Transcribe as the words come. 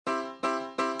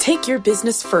Take your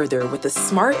business further with the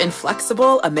smart and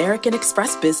flexible American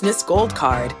Express Business Gold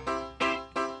Card.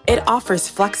 It offers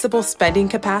flexible spending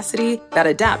capacity that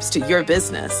adapts to your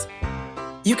business.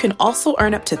 You can also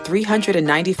earn up to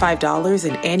 $395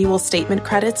 in annual statement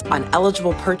credits on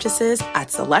eligible purchases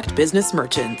at select business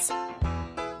merchants.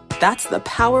 That's the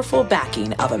powerful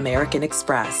backing of American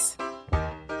Express.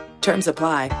 Terms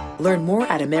apply. Learn more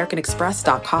at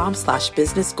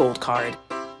americanexpress.com/business gold card.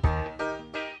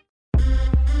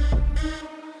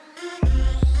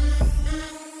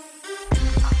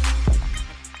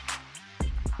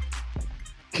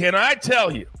 Can I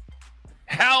tell you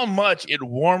how much it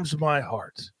warms my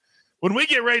heart when we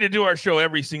get ready to do our show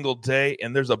every single day,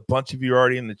 and there's a bunch of you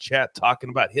already in the chat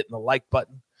talking about hitting the like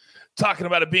button, talking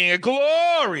about it being a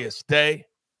glorious day.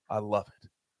 I love it.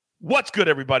 What's good,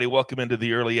 everybody? Welcome into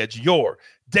the Early Edge, your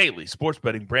daily sports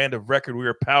betting brand of record. We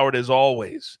are powered, as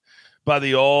always, by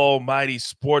the almighty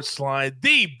Sports Line,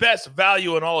 the best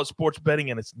value in all of sports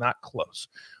betting, and it's not close.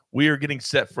 We are getting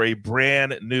set for a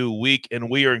brand new week, and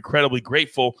we are incredibly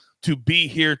grateful to be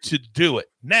here to do it.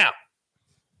 Now,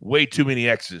 way too many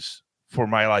X's for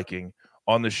my liking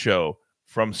on the show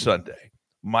from Sunday.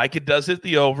 Micah does it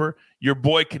the over. Your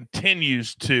boy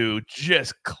continues to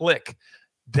just click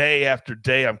day after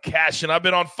day. I'm cashing. I've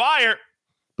been on fire,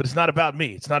 but it's not about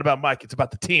me. It's not about Mike. It's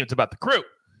about the team. It's about the crew.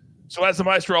 So as the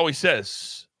maestro always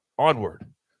says, onward,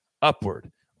 upward,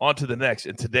 on to the next.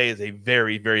 And today is a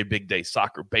very, very big day.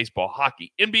 Soccer, baseball,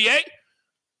 hockey, NBA.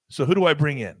 So who do I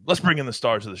bring in? Let's bring in the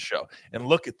stars of the show and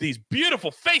look at these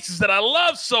beautiful faces that I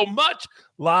love so much.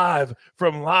 Live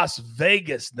from Las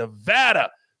Vegas, Nevada,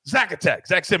 Zach Attack.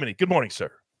 Zach Simony. Good morning,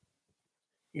 sir.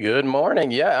 Good morning.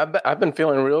 Yeah, I've been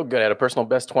feeling real good. I had a personal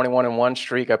best 21-1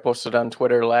 streak. I posted on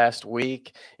Twitter last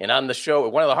week. And on the show,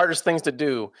 one of the hardest things to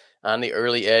do on the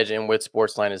Early Edge and with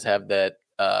Sportsline is have that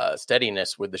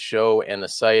steadiness with the show and the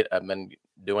site. I've been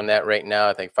doing that right now.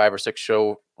 I think 5 or 6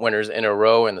 show winners in a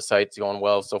row, and the site's going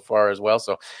well so far as well.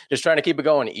 So just trying to keep it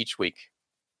going each week.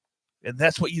 And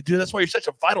that's what you do. That's why you're such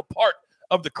a vital part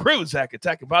of the crew, Zach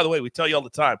Attack. And by the way, we tell you all the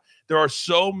time, there are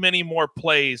so many more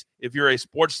plays if you're a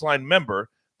Sportsline member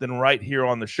than right here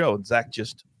on the show. And Zach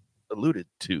just alluded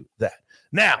to that.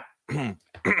 Now,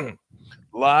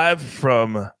 live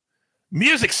from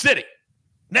Music City,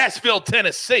 Nashville,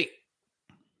 Tennessee,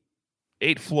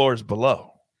 8 floors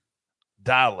below.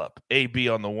 Dial up. AB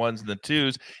on the ones and the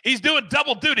twos. He's doing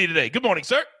double duty today. Good morning,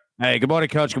 sir. Hey, good morning,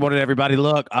 Coach. Good morning, everybody.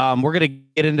 Look, we're going to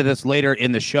get into this later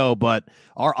in the show, but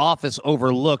our office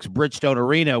overlooks Bridgestone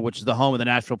Arena, which is the home of the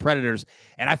Nashville Predators.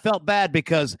 And I felt bad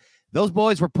because those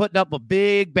boys were putting up a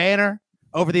big banner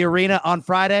over the arena on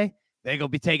Friday. They're going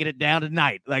to be taking it down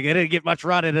tonight. Like, it didn't get much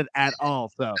run in it at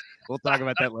all. So we'll talk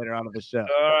about that later on in the show.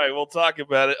 All right, we'll talk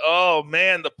about it. Oh,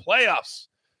 man, the playoffs.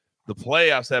 The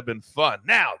playoffs have been fun.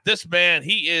 Now, this man,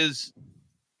 he is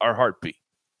our heartbeat.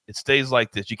 It stays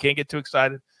like this. You can't get too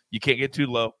excited. You can't get too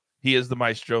low. He is the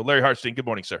maestro. Larry Hartstein, good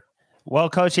morning, sir. Well,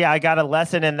 Coach, yeah, I got a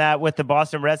lesson in that with the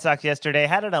Boston Red Sox yesterday.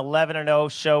 Had an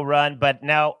 11-0 show run, but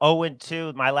now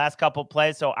 0-2 my last couple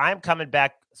plays. So I'm coming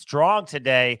back strong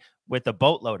today with a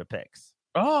boatload of picks.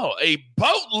 Oh, a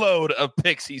boatload of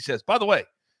picks, he says. By the way,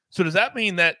 so does that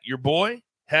mean that your boy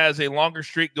has a longer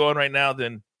streak going right now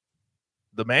than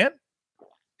the man?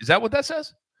 Is that what that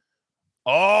says?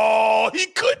 Oh, he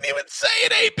couldn't even say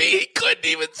it, AB. He couldn't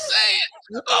even say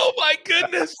it. Oh, my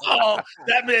goodness. Oh,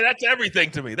 that's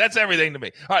everything to me. That's everything to me.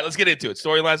 All right, let's get into it.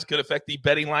 Storylines that could affect the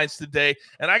betting lines today.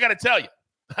 And I got to tell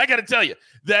you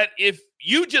that if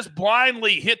you just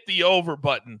blindly hit the over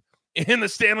button in the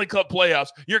Stanley Cup playoffs,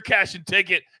 you're cashing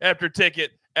ticket after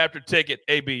ticket after ticket.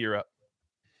 AB, you're up.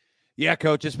 Yeah,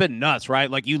 Coach, it's been nuts, right?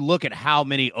 Like, you look at how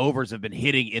many overs have been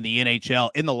hitting in the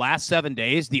NHL. In the last 7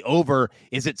 days, the over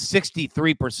is at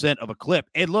 63% of a clip.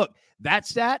 And look, that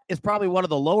stat is probably one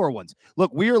of the lower ones.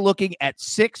 Look, we are looking at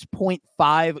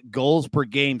 6.5 goals per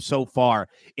game so far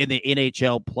in the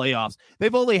NHL playoffs.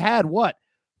 They've only had,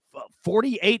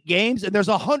 48 games, and there's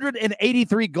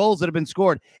 183 goals that have been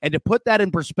scored. And to put that in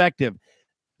perspective,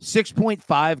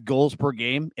 6.5 goals per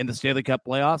game in the Stanley Cup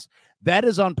playoffs, that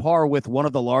is on par with one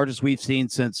of the largest we've seen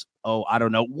since,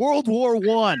 World War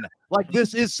I. Like,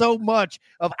 this is so much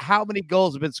of how many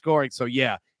goals have been scoring. So,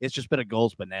 yeah, it's just been a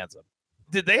goals bonanza.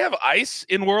 Did they have ice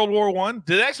in World War I? Did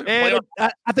they actually play?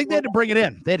 I think they had to bring it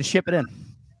in. They had to ship it in.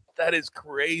 That is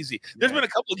crazy. There's been a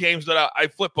couple of games that I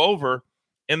flip over,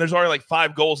 and there's already like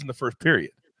 5 goals in the first period.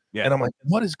 Yeah. And I'm like,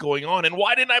 what is going on? And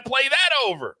why didn't I play that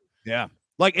over? Yeah.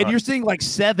 Like, and you're seeing like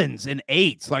 7s and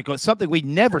 8s, like something we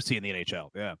never see in the NHL.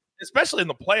 Yeah. Especially in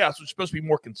the playoffs, which is supposed to be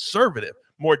more conservative,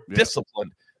 more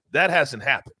disciplined. That hasn't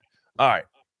happened. All right.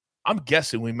 I'm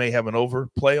guessing we may have an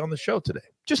overplay on the show today.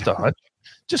 Just a hunch.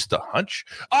 Just a hunch.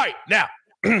 All right, now,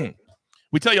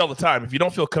 we tell you all the time, if you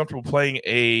don't feel comfortable playing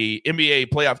a NBA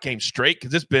playoff game straight,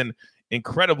 because it's been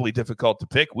incredibly difficult to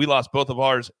pick. We lost both of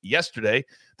ours yesterday.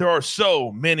 There are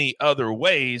so many other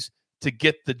ways to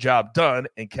get the job done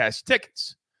and cash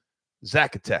tickets.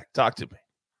 Zach Attack, talk to me.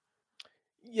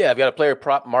 Yeah, I've got a player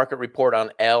prop market report on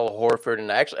Al Horford,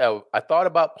 and actually, I thought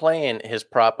about playing his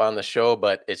prop on the show,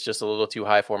 but it's just a little too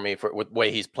high for me with the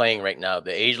way he's playing right now.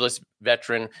 The ageless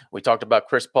veteran. We talked about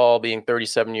Chris Paul being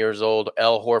 37 years old.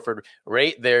 Al Horford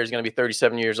right there is going to be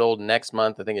 37 years old next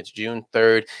month. I think it's June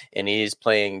 3rd, and he's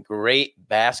playing great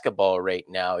basketball right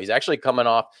now. He's actually coming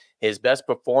off his best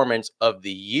performance of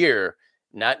the year,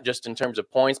 not just in terms of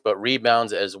points, but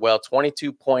rebounds as well.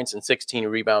 22 points and 16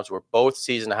 rebounds were both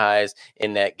season highs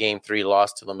in that Game 3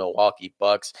 loss to the Milwaukee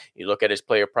Bucks. You look at his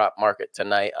player prop market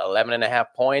tonight, 11.5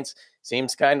 points.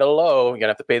 Seems kind of low. You're going to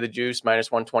have to pay the juice,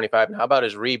 minus 125. And how about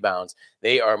his rebounds?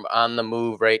 They are on the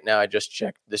move right now. I just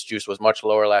checked. This juice was much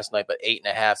lower last night, but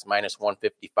 8.5 is minus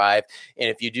 155. And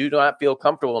if you do not feel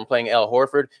comfortable in playing Al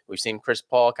Horford, we've seen Chris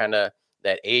Paul kind of,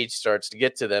 that age starts to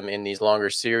get to them in these longer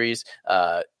series.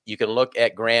 You can look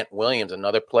at Grant Williams,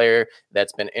 another player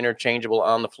that's been interchangeable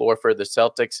on the floor for the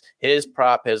Celtics. His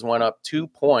prop has went up 2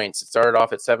 points. It started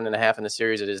off at 7.5 in the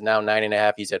series. It is now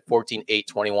 9.5. He's at 14, 8,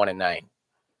 21, and 9.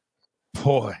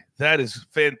 Boy, that is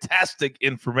fantastic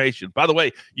information. By the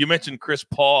way, you mentioned Chris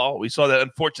Paul. We saw that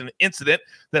unfortunate incident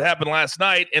that happened last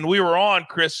night, and we were on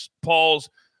Chris Paul's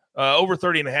over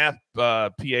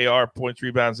 30.5 PAR, points,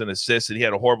 rebounds, and assists, and he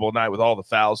had a horrible night with all the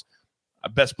fouls. I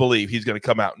best believe he's going to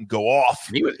come out and go off.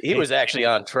 He was actually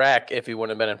on track if he wouldn't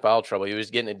have been in foul trouble. He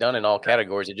was getting it done in all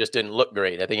categories. It just didn't look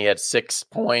great. I think he had 6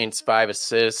 points, 5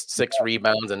 assists, 6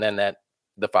 rebounds, and then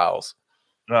the fouls.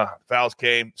 Fouls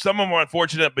came. Some of them were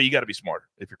unfortunate, but you got to be smarter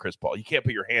if you're Chris Paul. You can't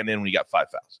put your hand in when you got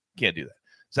 5 fouls. You can't do that.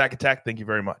 Zach Attack, thank you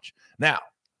very much. Now,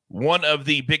 one of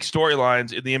the big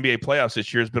storylines in the NBA playoffs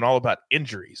this year has been all about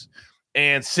injuries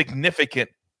and significant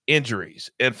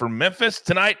injuries. And for Memphis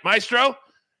tonight, Maestro,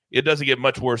 it doesn't get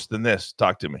much worse than this.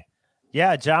 Talk to me.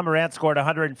 Yeah, John Morant scored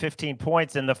 115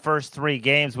 points in the first 3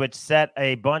 games, which set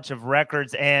a bunch of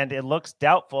records, and it looks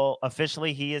doubtful.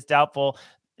 Officially, he is doubtful.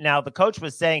 Now, the coach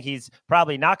was saying he's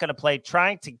probably not going to play,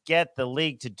 trying to get the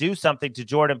league to do something to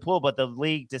Jordan Poole, but the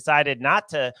league decided not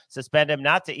to suspend him,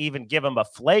 not to even give him a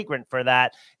flagrant for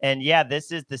that. And yeah,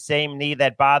 this is the same knee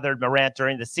that bothered Morant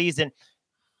during the season.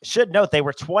 Should note they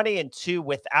were 20-2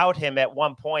 without him at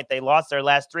one point. They lost their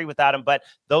last 3 without him, but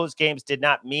those games did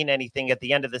not mean anything at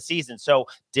the end of the season. So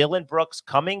Dylan Brooks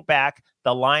coming back,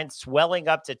 the line swelling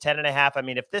up to 10.5. I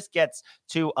mean, if this gets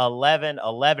to 11,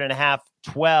 11.5,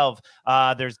 12,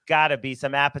 there's got to be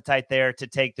some appetite there to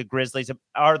take the Grizzlies.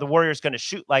 Are the Warriors going to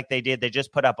shoot like they did? They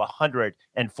just put up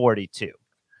 142.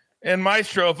 And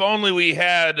Maestro, if only we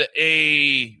had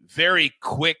a very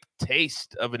quick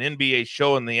taste of an NBA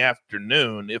show in the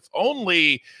afternoon. If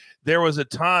only there was a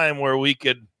time where we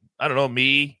could, I don't know,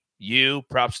 me, you,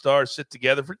 Prop Star, sit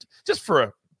together for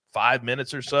 5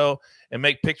 minutes or so and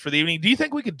make picks for the evening. Do you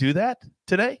think we could do that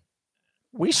today?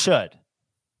 We should.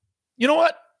 You know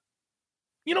what?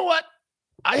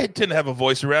 I tend to have a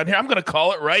voice around here. I'm going to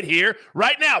call it right here,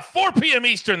 right now, 4 p.m.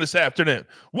 Eastern this afternoon,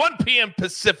 1 p.m.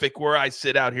 Pacific, where I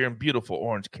sit out here in beautiful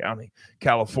Orange County,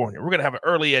 California. We're going to have an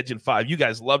early edge in 5. You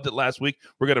guys loved it last week.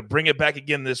 We're going to bring it back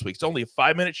again this week. It's only a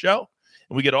 5-minute show,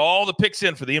 and we get all the picks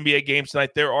in for the NBA games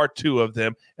tonight. There are 2 of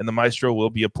them, and the Maestro will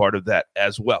be a part of that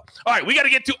as well. All right, we got to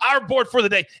get to our board for the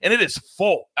day, and it is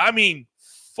full. I mean,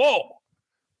 full.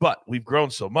 But we've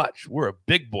grown so much. We're a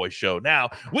big boy show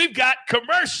now. We've got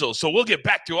commercials, so we'll get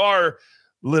back to our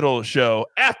little show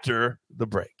after the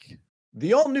break.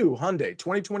 The all-new Hyundai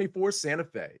 2024 Santa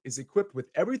Fe is equipped with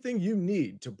everything you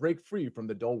need to break free from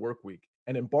the dull work week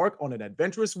and embark on an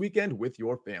adventurous weekend with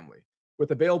your family. With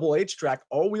available H-Track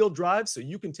all-wheel drive so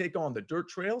you can take on the dirt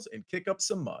trails and kick up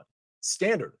some mud.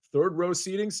 Standard third-row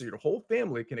seating so your whole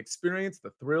family can experience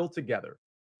the thrill together.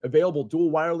 Available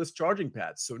dual wireless charging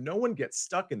pads so no one gets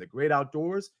stuck in the great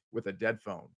outdoors with a dead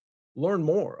phone. Learn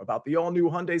more about the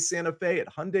all-new Hyundai Santa Fe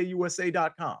at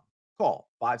HyundaiUSA.com. Call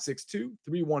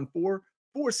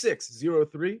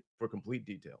 562-314-4603 for complete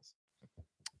details.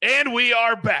 And we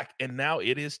are back, and now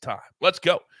it is time. Let's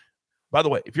go. By the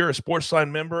way, if you're a SportsLine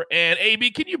member, and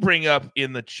AB, can you bring up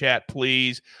in the chat,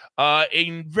 please,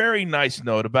 a very nice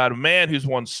note about a man who's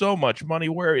won so much money.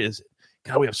 Where is it?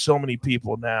 God, we have so many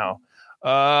people now.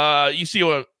 You see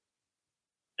what?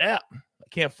 Yeah, I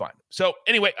can't find it. So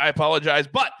anyway, I apologize,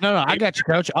 but no, I got you,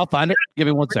 Coach. I'll find it. Give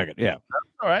me 1 second. Yeah.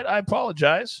 All right, I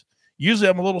apologize. Usually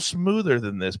I'm a little smoother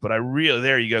than this, but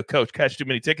there you go, Coach. Catch too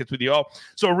many tickets with you all.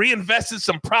 So reinvested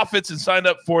some profits and signed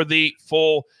up for the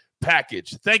full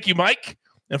package. Thank you, Mike.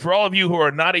 And for all of you who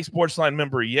are not a Sportsline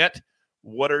member yet,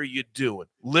 what are you doing?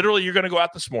 Literally, you're going to go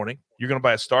out this morning. You're going to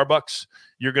buy a Starbucks.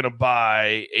 You're going to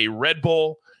buy a Red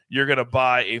Bull. You're going to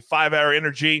buy a 5-hour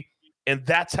energy. And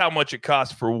that's how much it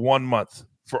costs for 1 month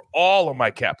for all of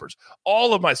my cappers,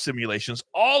 all of my simulations,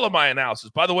 all of my analysis.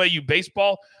 By the way, you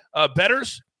baseball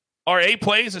bettors, our A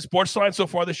plays at Sportsline so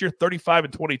far this year,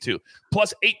 35-22,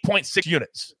 plus 8.6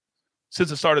 units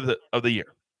since the start of the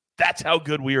year. That's how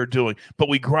good we are doing. But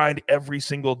we grind every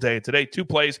single day. Today, 2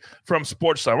 plays from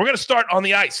Sportsline. We're going to start on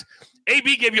the ice.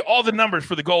 AB gave you all the numbers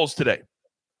for the goals today.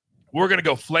 We're going to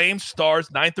go Flames, Stars,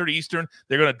 9:30 Eastern.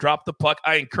 They're going to drop the puck.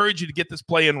 I encourage you to get this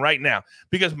play in right now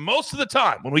because most of the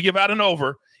time when we give out an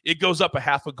over, it goes up a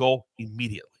half a goal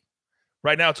immediately.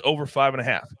 Right now, it's over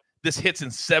 5.5. This hits in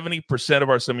 70% of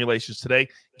our simulations today.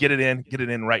 Get it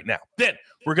in right now. Then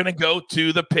we're going to go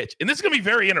to the pitch. And this is going to be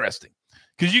very interesting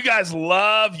because you guys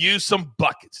love some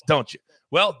buckets, don't you?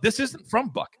 Well, this isn't from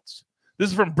buckets. This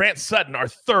is from Brant Sutton, our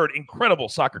third incredible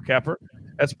soccer capper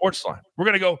at Sportsline. We're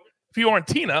going to go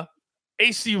Fiorentina,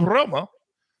 AC Roma,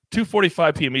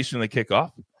 2:45 p.m. Eastern, they kick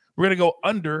off. We're going to go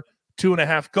under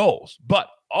 2.5 goals. But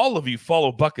all of you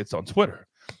follow Buckets on Twitter.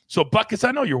 So, Buckets,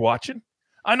 I know you're watching.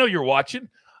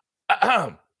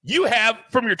 You have,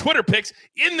 from your Twitter picks,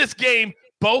 in this game,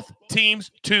 both teams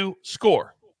to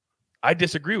score. I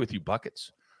disagree with you,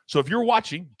 Buckets. So if you're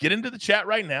watching, get into the chat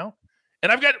right now.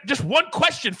 And I've got just one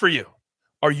question for you.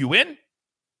 Are you in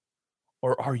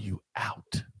or are you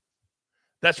out?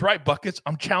 That's right, Buckets.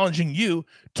 I'm challenging you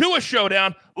to a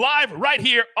showdown live right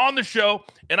here on the show.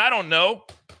 And I don't know,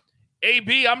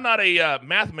 AB, I'm not a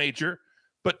math major,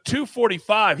 but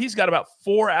 2:45, he's got about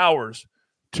 4 hours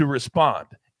to respond.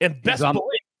 And best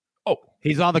believe,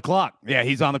 he's on the clock. Yeah,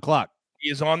 he's on the clock. He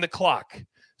is on the clock.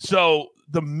 So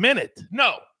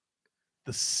the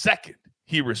second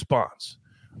he responds,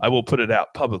 I will put it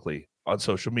out publicly on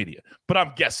social media. But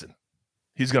I'm guessing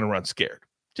he's going to run scared.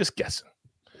 Just guessing.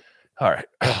 All right.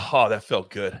 Oh, that felt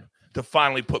good to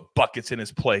finally put Buckets in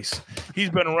his place.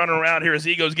 He's been running around here. His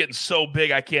ego's getting so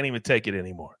big, I can't even take it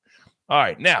anymore. All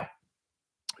right. Now,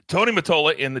 Tony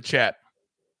Mottola in the chat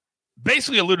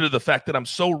basically alluded to the fact that I'm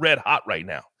so red hot right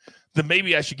now that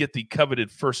maybe I should get the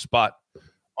coveted first spot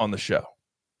on the show.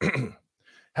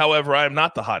 However, I am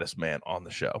not the hottest man on the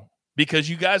show because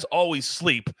you guys always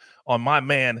sleep on my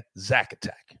man, Zach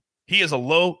Attack. He is a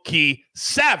low-key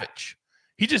savage.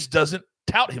 He just doesn't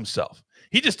tout himself.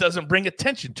 He just doesn't bring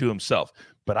attention to himself.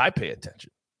 But I pay attention.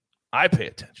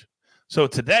 So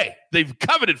today, the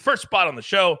coveted first spot on the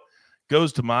show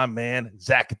goes to my man,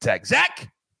 Zach Attack.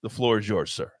 Zach, the floor is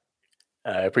yours, sir.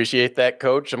 I appreciate that,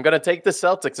 Coach. I'm going to take the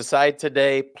Celtics aside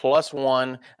today,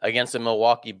 +1 against the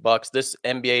Milwaukee Bucks. This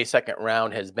NBA second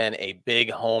round has been a big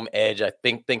home edge. I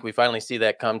think we finally see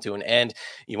that come to an end.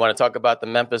 You want to talk about the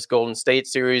Memphis Golden State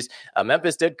series.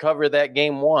 Memphis did cover that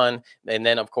game 1. And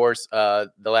then, of course,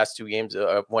 the last 2 games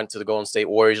went to the Golden State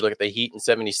Warriors. You look at the Heat and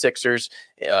 76ers.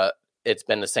 It's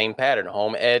been the same pattern,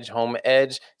 home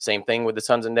edge. Same thing with the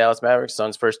Suns and Dallas Mavericks.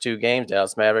 Suns first 2 games,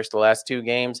 Dallas Mavericks the last 2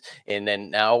 games. And then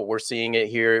now we're seeing it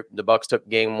here. The Bucks took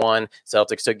game 1.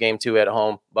 Celtics took game 2 at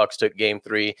home. Bucks took game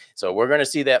 3. So we're going to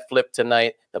see that flip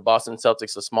tonight. The Boston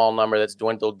Celtics, a small number that's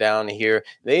dwindled down here.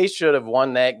 They should have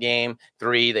won that game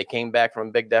 3. They came back from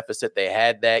a big deficit. They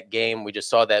had that game. We just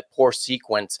saw that poor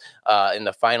sequence in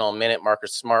the final minute.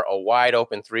 Marcus Smart, a wide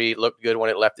open 3. Looked good when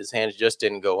it left his hands, just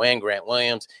didn't go in. Grant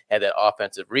Williams had that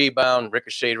offensive rebound,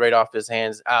 ricocheted right off his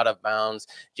hands, out of bounds.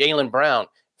 Jaylen Brown,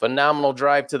 phenomenal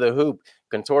drive to the hoop,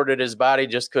 contorted his body,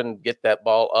 just couldn't get that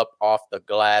ball up off the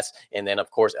glass. And then,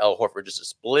 of course, Al Horford just a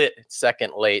split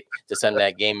second late to send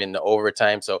that game into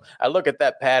overtime. So I look at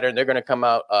that pattern. They're going to come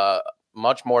out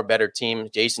much more better team.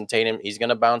 Jason Tatum, he's going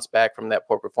to bounce back from that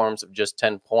poor performance of just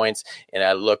 10 points. And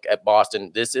I look at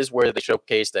Boston. This is where they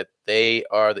showcase that they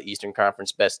are the Eastern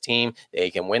Conference best team. They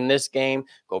can win this game,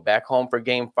 go back home for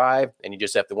game 5, and you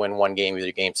just have to win one game,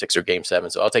 either game 6 or game 7.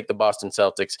 So I'll take the Boston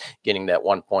Celtics getting that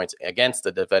 1 point against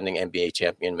the defending NBA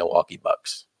champion Milwaukee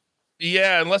Bucks.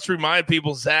 Yeah, and let's remind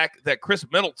people, Zach, that Chris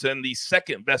Middleton, the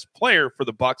second best player for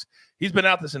the Bucks, he's been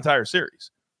out this entire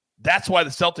series. That's why the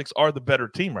Celtics are the better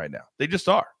team right now. They just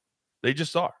are.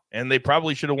 And they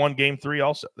probably should have won game 3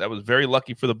 also. That was very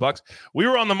lucky for the Bucks. We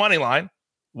were on the money line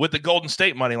with the Golden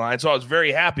State money line, so I was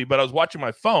very happy, but I was watching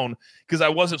my phone because I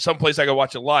wasn't someplace I could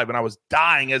watch it live, and I was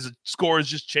dying as the score is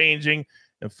just changing.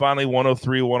 And finally,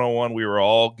 103-101, we were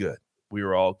all good.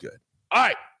 All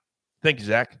right. Thank you,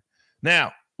 Zach.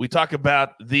 Now, We talk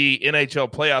about the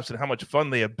NHL playoffs and how much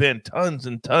fun they have been, tons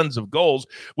and tons of goals,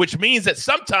 which means that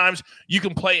sometimes you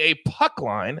can play a puck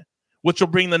line, which will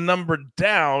bring the number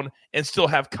down and still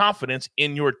have confidence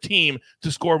in your team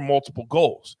to score multiple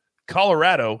goals.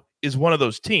 Colorado is one of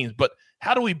those teams, but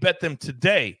how do we bet them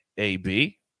today,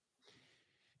 AB?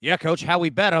 Yeah, Coach, how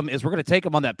we bet them is we're going to take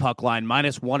them on that puck line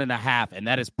 -1.5, and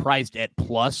that is priced at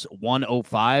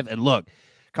 +105. And look,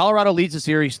 Colorado leads the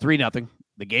series 3-0.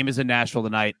 The game is in Nashville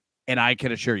tonight, and I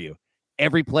can assure you,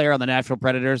 every player on the Nashville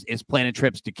Predators is planning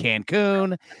trips to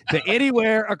Cancun, to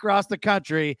anywhere across the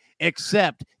country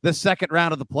except the second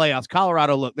round of the playoffs.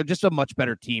 Colorado, look, they're just a much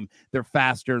better team. They're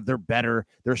faster, they're better,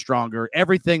 they're stronger.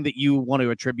 Everything that you want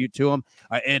to attribute to them.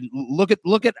 And look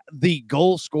at the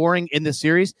goal scoring in this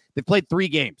series. They've played 3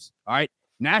 games. All right,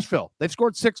 Nashville, they've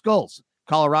scored 6 goals.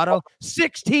 Colorado,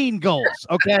 16 goals.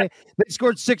 Okay, they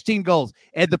scored 16 goals,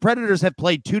 and the Predators have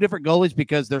played 2 different goalies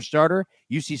because their starter,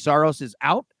 UC Saros, is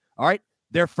out. All right.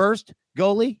 Their first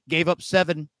goalie gave up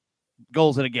 7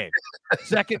 goals in a game.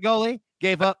 Second goalie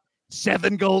gave up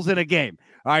 7 goals in a game.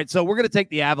 All right, so we're going to take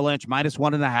the Avalanche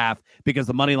 -1.5 because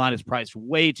the money line is priced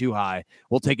way too high.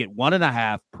 We'll take it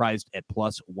 1.5, priced at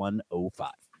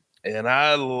 +105. And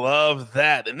I love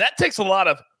that. And that takes a lot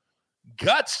of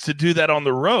guts to do that on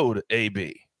the road,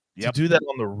 AB. Yep. To do that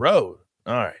on the road.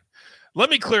 All right. Let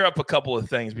me clear up a couple of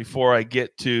things before I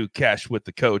get to cash with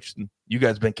the coach. And you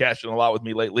guys have been cashing a lot with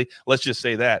me lately. Let's just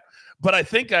say that. But I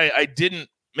think I didn't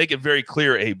make it very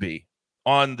clear, AB,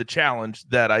 on the challenge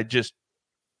that I just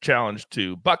challenged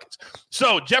to buckets.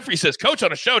 So Jeffrey says, Coach,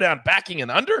 on a showdown, backing and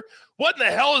under? What in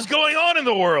the hell is going on in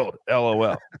the world?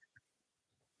 LOL.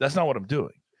 That's not what I'm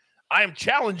doing. I am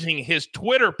challenging his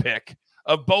Twitter pick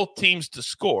of both teams to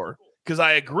score because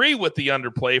I agree with the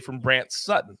underplay from Brant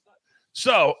Sutton.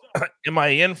 So am I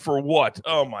in for what?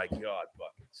 Oh, my God,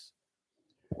 buckets.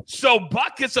 So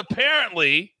buckets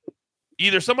apparently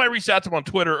either somebody reached out to him on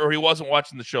Twitter or he wasn't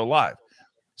watching the show live.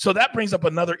 So that brings up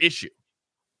another issue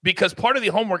because part of the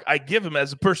homework I give him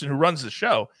as a person who runs the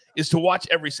show is to watch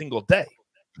every single day,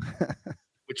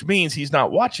 which means he's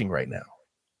not watching right now,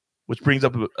 which brings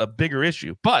up a bigger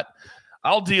issue. But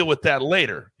I'll deal with that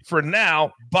later. For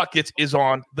now, buckets is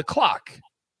on the clock.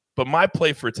 But my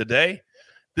play for today,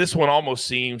 this one almost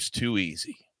seems too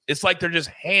easy. It's like they're just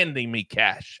handing me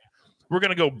cash. We're going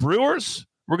to go Brewers.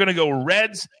 We're going to go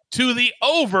Reds to the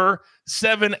over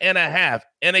 7.5.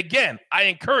 And again, I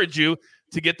encourage you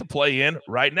to get the play in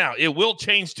right now. It will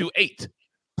change to 8,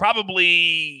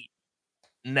 probably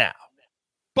now.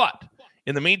 But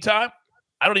in the meantime,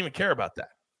 I don't even care about that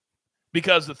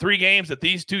because the 3 games that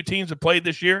these 2 teams have played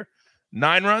this year,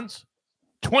 9 runs,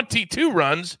 22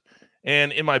 runs,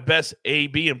 and in my best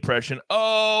AB impression,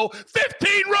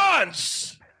 15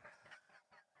 runs.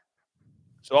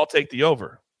 So I'll take the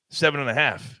over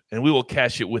 7.5, and we will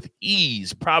cash it with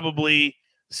ease. Probably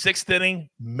 6th inning,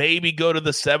 maybe go to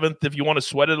the 7th if you want to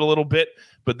sweat it a little bit.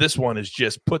 But this one is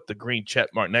just put the green check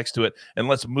mark next to it, and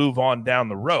let's move on down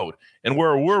the road. And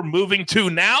where we're moving to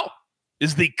now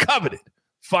is the coveted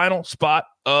final spot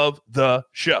of the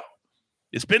show.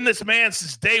 It's been this man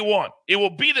since day one. It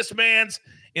will be this man's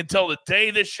until the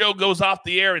day this show goes off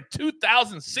the air in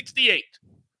 2068.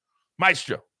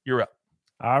 Maestro, you're up.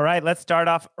 All right, let's start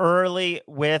off early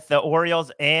with the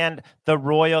Orioles and the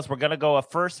Royals. We're going to go a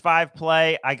first 5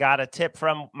 play. I got a tip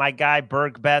from my guy,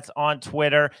 Berg Betts, on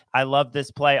Twitter. I love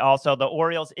this play also. The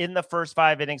Orioles in the first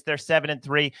 5 innings, they're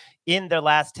 7-3 in their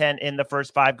last 10 in the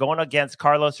first 5, going against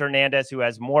Carlos Hernandez, who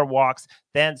has more walks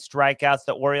than strikeouts.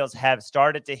 The Orioles have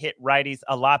started to hit righties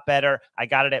a lot better. I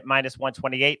got it at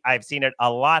 -128. I've seen it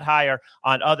a lot higher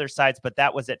on other sites, but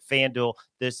that was at FanDuel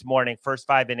this morning. First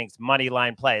 5 innings, money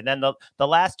line play. And then the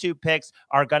last 2 picks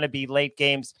are going to be late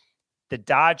games. The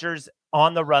Dodgers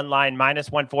on the run line,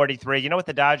 -143. You know what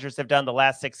the Dodgers have done the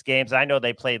last 6 games? I know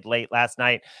they played late last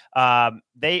night.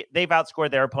 They've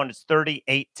outscored their opponents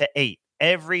 38-8.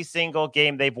 Every single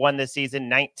game they've won this season,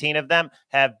 19 of them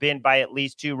have been by at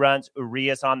least 2 runs.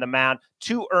 Urias on the mound,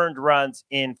 2 earned runs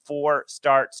in 4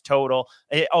 starts total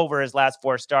over his last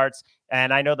 4 starts.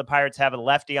 And I know the Pirates have a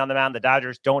lefty on the mound. The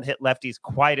Dodgers don't hit lefties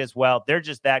quite as well. They're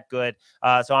just that good.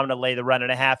 So I'm going to lay the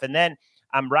 1.5. And then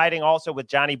I'm riding also with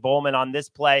Johnny Bowman on this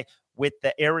play with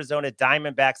the Arizona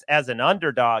Diamondbacks as an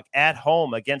underdog at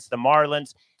home against the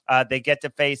Marlins. They get to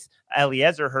face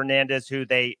Eliezer Hernandez, who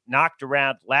they knocked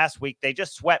around last week. They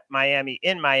just swept Miami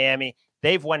in Miami.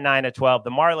 They've won 9 of 12. The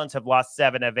Marlins have lost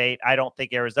 7 of 8. I don't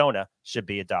think Arizona should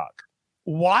be a dog.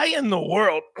 Why in the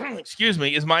world, excuse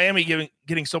me, is Miami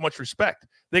getting so much respect?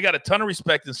 They got a ton of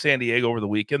respect in San Diego over the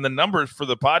weekend. The numbers for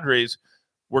the Padres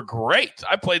were great.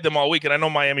 I played them all week, and I know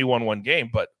Miami won 1 game,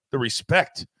 but the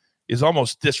respect is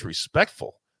almost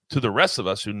disrespectful to the rest of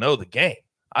us who know the game.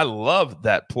 I love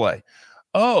that play.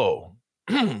 Oh,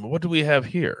 what do we have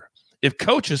here? If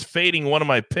coach is fading one of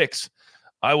my picks,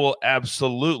 I will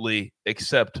absolutely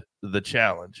accept the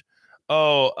challenge.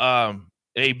 Oh,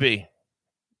 AB,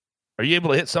 are you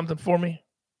able to hit something for me?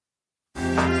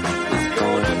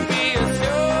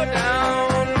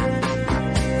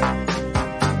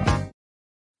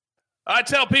 I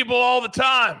tell people all the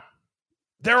time,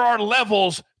 there are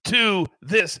levels to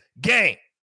this game.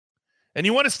 And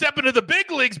you want to step into the big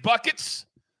leagues, buckets,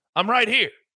 I'm right here.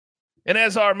 And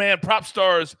as our man Prop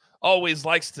Stars always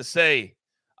likes to say,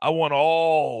 I want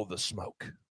all the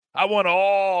smoke. I want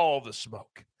all the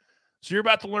smoke. So you're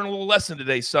about to learn a little lesson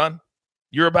today, son.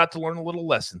 You're about to learn a little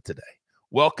lesson today.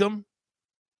 Welcome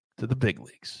to the big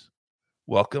leagues.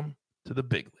 Welcome to the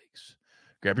big leagues.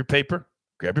 Grab your paper.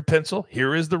 Grab your pencil.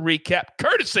 Here is the recap,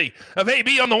 courtesy of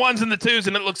AB on the ones and the twos,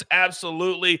 and it looks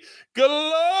absolutely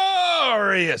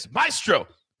glorious. Maestro,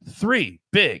 3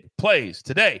 big plays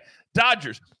today.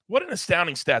 Dodgers, what an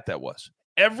astounding stat that was.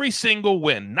 Every single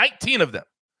win, 19 of them,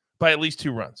 by at least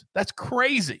 2 runs. That's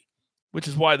crazy, which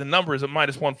is why the number is at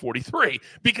minus 143,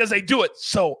 because they do it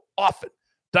so often.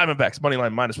 Diamondbacks, money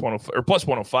line minus 105 or plus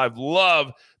 105.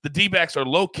 Love the D-backs are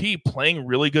low-key playing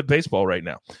really good baseball right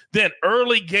now. Then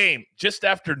early game, just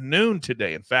after noon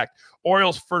today, in fact,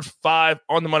 Orioles first 5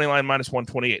 on the money line minus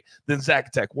 128. Then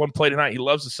Zacatech, 1 play tonight. He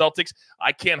loves the Celtics.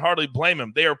 I can't hardly blame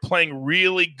him. They are playing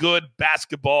really good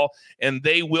basketball, and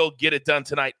they will get it done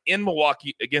tonight in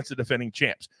Milwaukee against the defending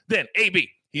champs. Then AB,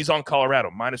 he's on Colorado,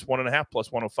 minus 1.5,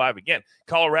 plus 105 again.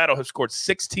 Colorado has scored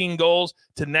 16 goals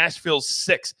to Nashville's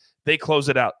 6. They close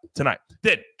it out tonight.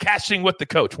 Then cashing with the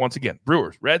coach once again.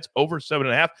 Brewers, Reds over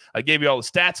 7.5. I gave you all the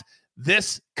stats.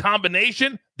 This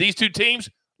combination, these 2 teams,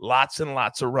 lots and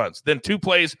lots of runs. Then 2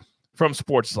 plays from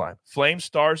Sportsline. Flames,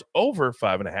 Stars over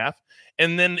 5.5.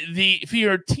 And then the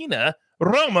Fiorentina,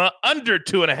 Roma under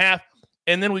 2.5.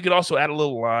 And then we could also add a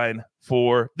little line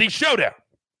for the showdown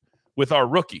with our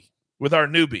rookie, with our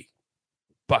newbie,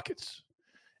 Buckets.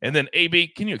 And then AB,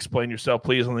 can you explain yourself,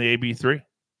 please, on the AB3?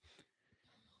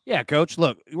 Yeah, Coach,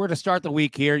 look, we're to start the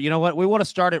week here. You know what? We want to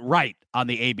start it right on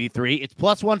the AB3. It's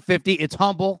plus 150. It's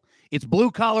humble. It's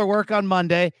blue-collar work on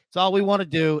Monday. So all we want to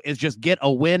do is just get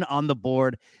a win on the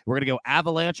board. We're going to go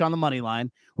Avalanche on the money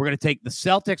line. We're going to take the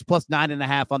Celtics plus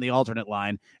 9.5 on the alternate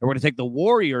line. And we're going to take the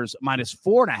Warriors minus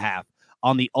 4.5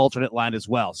 on the alternate line as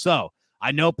well. So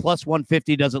I know plus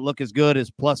 150 doesn't look as good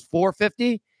as plus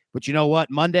 450, but you know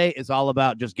what? Monday is all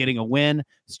about just getting a win,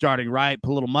 starting right,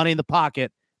 put a little money in the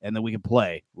pocket, and then we can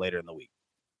play later in the week.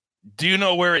 Do you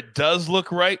know where it does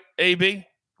look right, AB?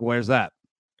 Where's that?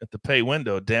 At the pay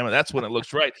window. Damn it. That's when it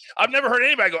looks right. I've never heard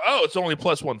anybody go, oh, it's only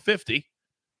plus 150.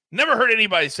 Never heard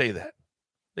anybody say that.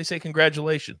 They say,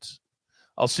 congratulations.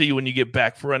 I'll see you when you get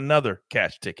back for another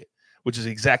cash ticket, which is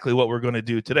exactly what we're going to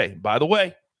do today. By the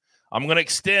way, I'm going to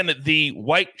extend the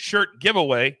white shirt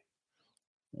giveaway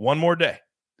one more day.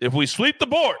 If we sweep the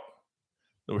board,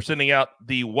 we're sending out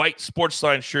the white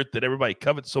Sportsline shirt that everybody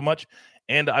covets so much,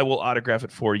 and I will autograph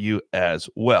it for you as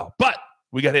well. But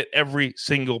we got to hit every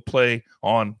single play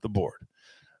on the board.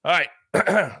 All right,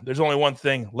 there's only one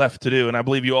thing left to do, and I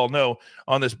believe you all know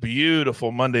on this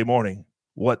beautiful Monday morning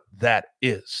what that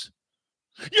is.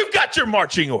 You've got your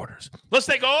marching orders. Let's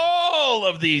take all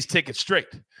of these tickets straight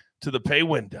to the pay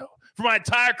window. For my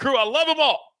entire crew, I love them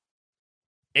all.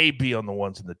 AB on the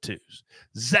ones and the twos.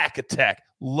 Zacatech,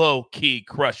 low-key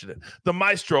crushing it. The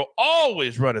Maestro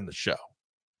always running the show.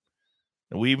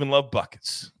 And we even love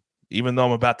Buckets, even though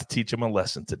I'm about to teach him a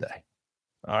lesson today.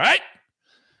 All right?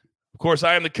 Of course,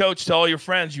 I am the coach. To all your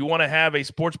friends, you want to have a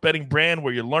sports betting brand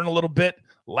where you learn a little bit,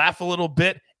 laugh a little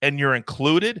bit, and you're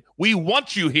included? We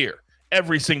want you here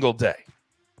every single day.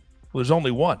 Well, there's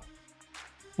only one.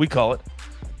 We call it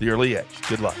the Early Edge.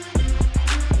 Good luck.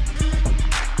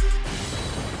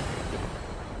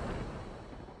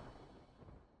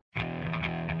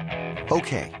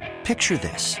 Okay, picture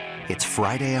this. It's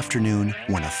Friday afternoon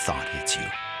when a thought hits you.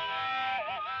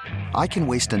 I can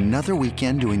waste another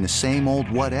weekend doing the same old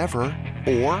whatever,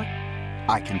 or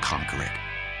I can conquer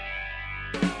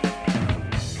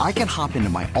it. I can hop into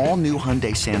my all-new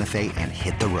Hyundai Santa Fe and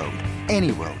hit the road.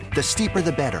 Any road. The steeper,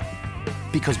 the better.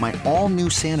 Because my all-new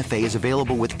Santa Fe is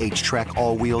available with H-Track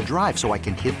all-wheel drive, so I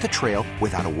can hit the trail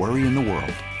without a worry in the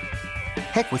world.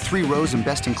 Heck, with 3 rows and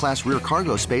best-in-class rear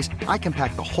cargo space, I can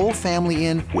pack the whole family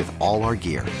in with all our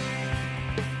gear.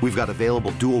 We've got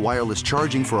available dual wireless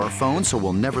charging for our phones, so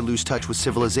we'll never lose touch with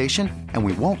civilization, and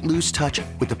we won't lose touch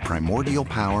with the primordial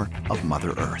power of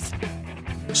Mother Earth.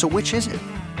 So which is it?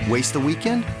 Waste the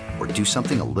weekend or do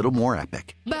something a little more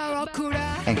epic?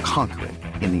 and conquer it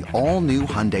in the all-new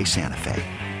Hyundai Santa Fe.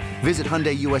 Visit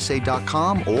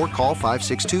HyundaiUSA.com or call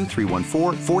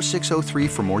 562-314-4603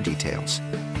 for more details.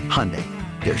 Hyundai,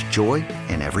 there's joy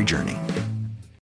in every journey.